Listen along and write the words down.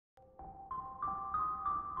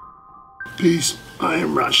Peace. I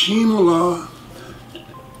am Rasheem Allah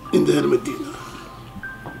in the head of Medina.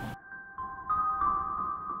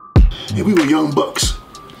 And we were young bucks.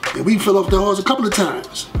 And we fell off the horse a couple of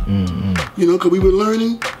times. You know, because we were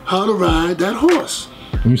learning how to ride that horse.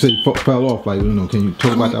 When you say you fell off, like, you know, can you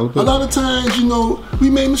talk about that a little bit? A lot of times, you know, we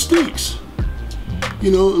made mistakes.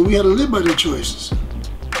 You know, and we had to live by their choices.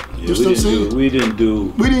 Yeah, we didn't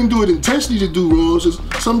do it intentionally to do wrong. So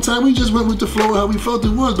sometimes we just went with the flow how we felt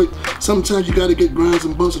it was, but sometimes you got to get grinds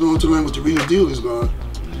and bumps along to learn what the real deal is, God.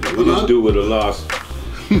 Yeah, we didn't do what Allah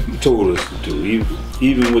told us to do,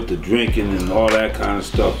 even with the drinking and all that kind of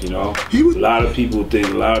stuff. You know, a lot of people think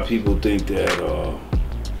that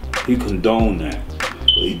he condoned that,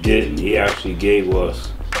 but he didn't. He actually gave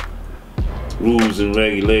us rules and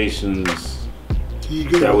regulations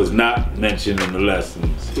that was not mentioned in the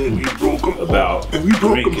lessons. And we broke them about all. And we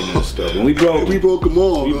broke drinking them and stuff. And we broke them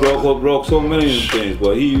all. We broke so many things,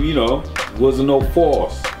 but he, you know, wasn't no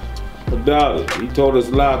force about it. He told us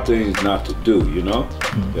a lot of things not to do, you know,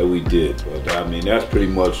 that we did. But I mean, that's pretty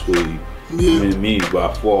much what he means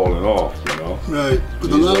by falling off, you know. Right.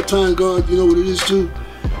 But a lot of times, God, you know what it is too?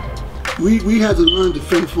 We had to learn to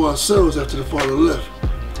fend for ourselves after the father left.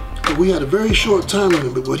 But we had a very short time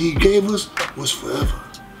limit, but what he gave us was forever.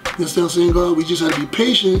 You understand what I'm saying, God? We just had to be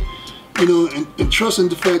patient, you know, and trust in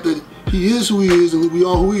the fact that he is who he is and we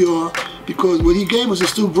are who we are, because what he gave us is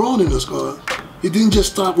still growing in us, God. It didn't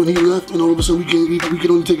just stop when he left and all of a sudden we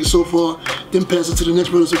can only take it so far, then pass it to the next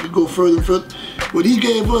brother so we could go further and further. What he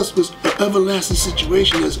gave us was an everlasting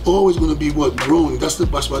situation that's always going to be what? Growing. That's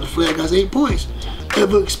why the flag has 8 points.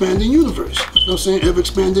 Ever expanding universe. You know what I'm saying? Ever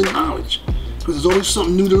expanding knowledge. Because there's always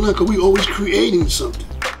something new to learn, because we're always creating something.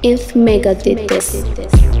 If Mecca did this.